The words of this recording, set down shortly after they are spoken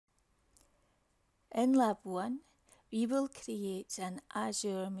In Lab 1, we will create an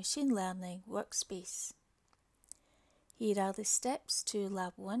Azure Machine Learning Workspace. Here are the steps to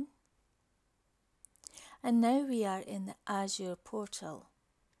Lab 1. And now we are in the Azure portal.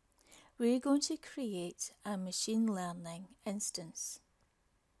 We're going to create a machine learning instance.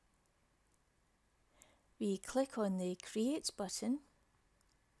 We click on the Create button,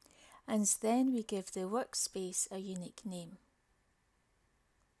 and then we give the workspace a unique name.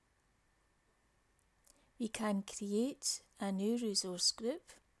 We can create a new resource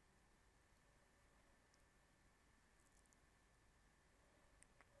group,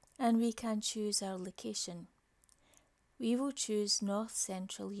 and we can choose our location. We will choose North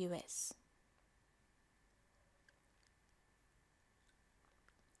Central US.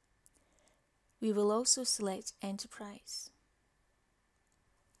 We will also select Enterprise.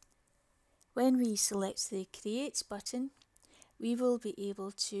 When we select the Create button, we will be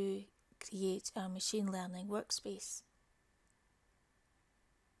able to create our machine learning workspace.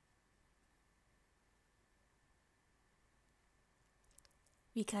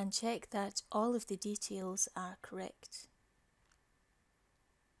 We can check that all of the details are correct.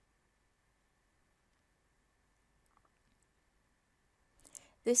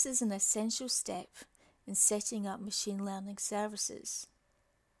 This is an essential step in setting up machine learning services.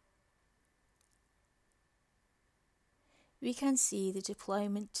 We can see the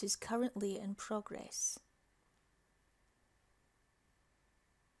deployment is currently in progress.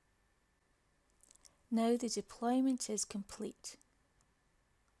 Now the deployment is complete.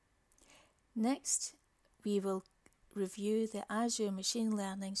 Next, we will review the Azure Machine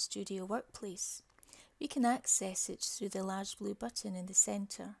Learning Studio Workplace. We can access it through the large blue button in the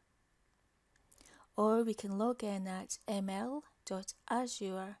center, or we can log in at ml.azure.com.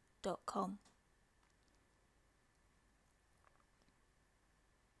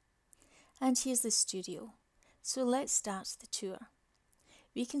 And here's the studio. So let's start the tour.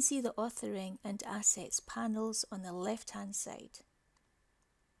 We can see the authoring and assets panels on the left-hand side.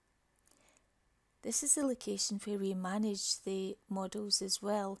 This is the location where we manage the models as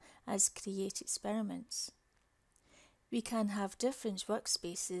well as create experiments. We can have different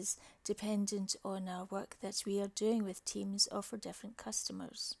workspaces dependent on our work that we are doing with teams or for different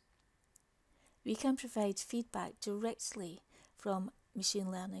customers. We can provide feedback directly from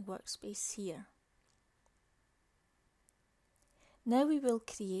Machine Learning Workspace here. Now we will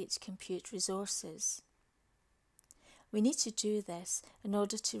create compute resources. We need to do this in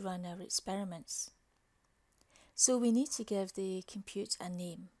order to run our experiments. So we need to give the compute a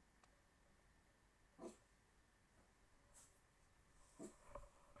name.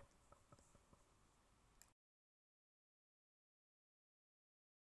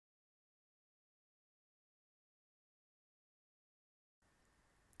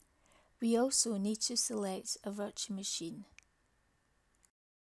 We also need to select a virtual machine.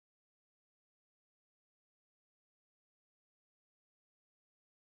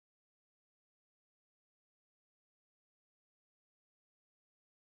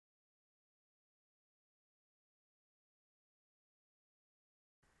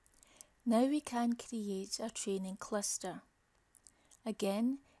 Now we can create a training cluster.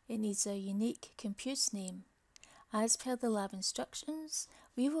 Again, it needs a unique compute name. As per the lab instructions,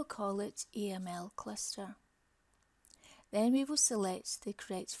 we will call it AML cluster. Then we will select the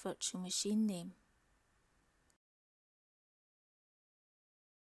correct virtual machine name.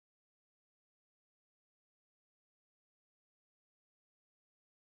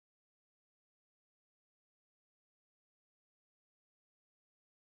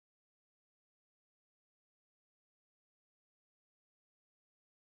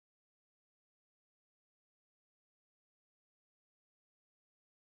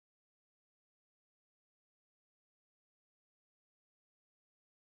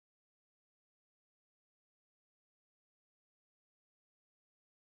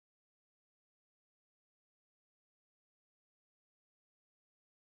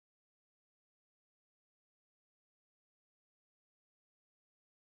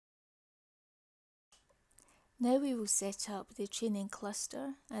 Now we will set up the training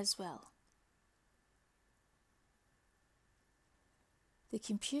cluster as well. The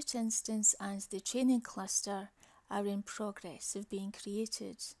compute instance and the training cluster are in progress of being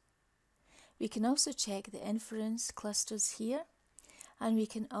created. We can also check the inference clusters here, and we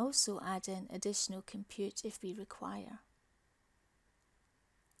can also add in additional compute if we require.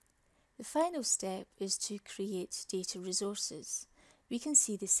 The final step is to create data resources. We can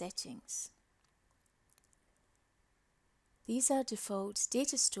see the settings. These are default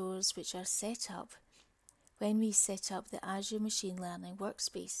data stores which are set up when we set up the Azure Machine Learning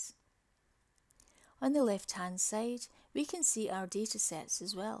Workspace. On the left-hand side, we can see our datasets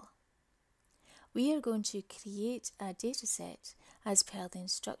as well. We are going to create a dataset as per the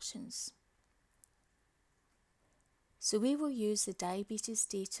instructions. So we will use the diabetes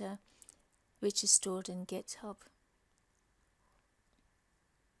data which is stored in GitHub.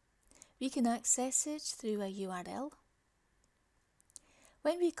 We can access it through a URL.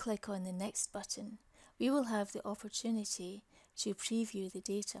 When we click on the Next button, we will have the opportunity to preview the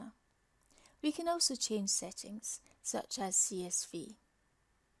data. We can also change settings such as CSV.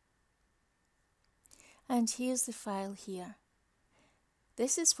 And here's the file here.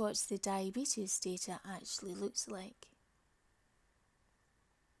 This is what the diabetes data actually looks like.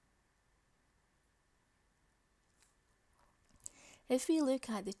 If we look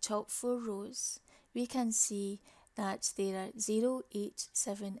at the top 4 rows, we can see that there are 0, 8,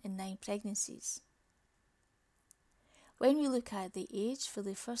 7 and 9 pregnancies. When we look at the age for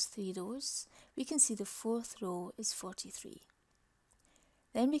the first 3 rows, we can see the 4th row is 43.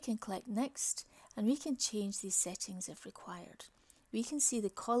 Then we can click Next and we can change these settings if required. We can see the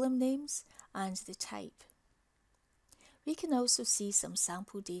column names and the type. We can also see some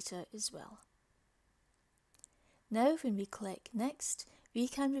sample data as well. Now when we click Next, we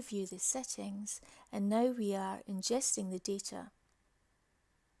can review the settings, and now we are ingesting the data.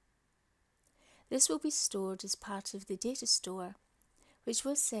 This will be stored as part of the data store, which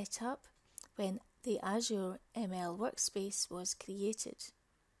was set up when the AzureML Workspace was created.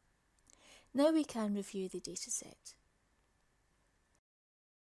 Now we can review the dataset.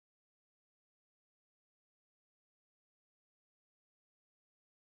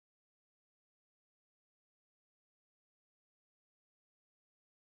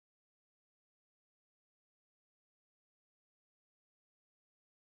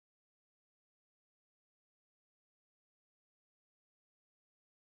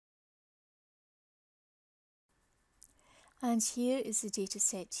 And here is the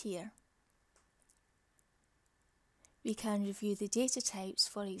dataset here. We can review the data types,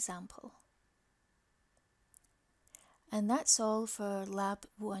 for example. And that's all for Lab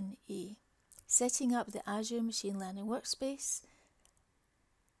 1A, setting up the Azure Machine Learning Workspace.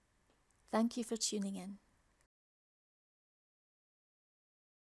 Thank you for tuning in.